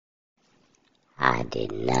I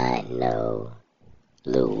did not know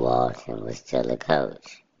Lou Walton was still a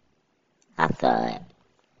coach. I thought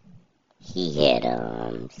he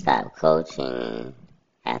had stopped coaching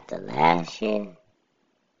after last year.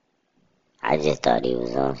 I just thought he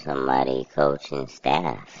was on somebody's coaching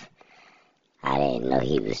staff. I didn't know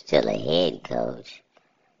he was still a head coach.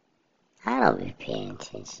 I don't be paying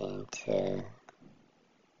attention to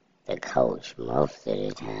the coach most of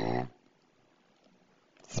the time,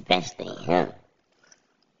 especially him.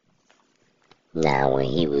 Now, when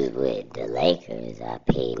he was with the Lakers, I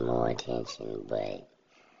paid more attention, but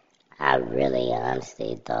I really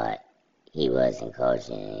honestly thought he wasn't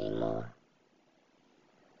coaching anymore.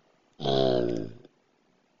 And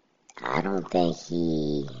I don't think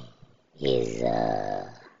he is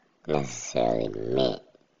necessarily meant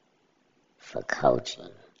for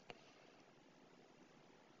coaching.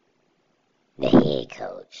 The head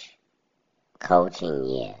coach. Coaching,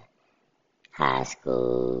 yeah. High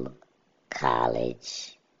school,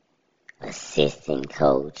 college, assistant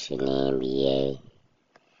coach in the NBA,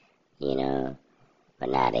 but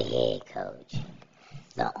not a head coach.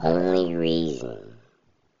 The only reason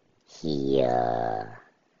he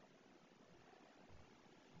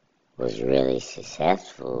was really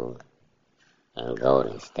successful in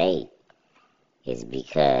Golden State is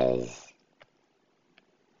because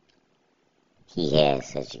he had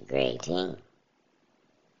such a great team.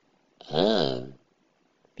 And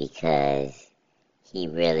because he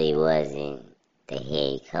really wasn't the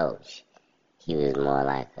head coach. He was more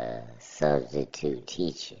like a substitute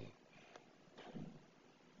teacher.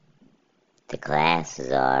 The class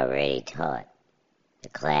was already taught. The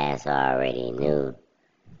class already knew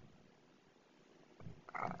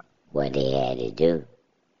what they had to do.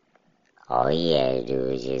 All he had to do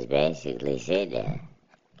was just basically sit there.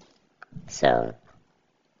 So,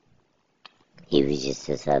 he was just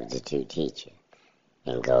a substitute teacher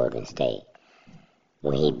in Golden State.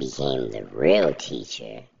 When he became the real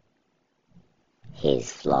teacher,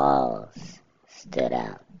 his flaws stood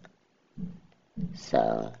out.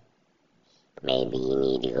 So, maybe you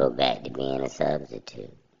need to go back to being a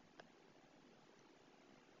substitute.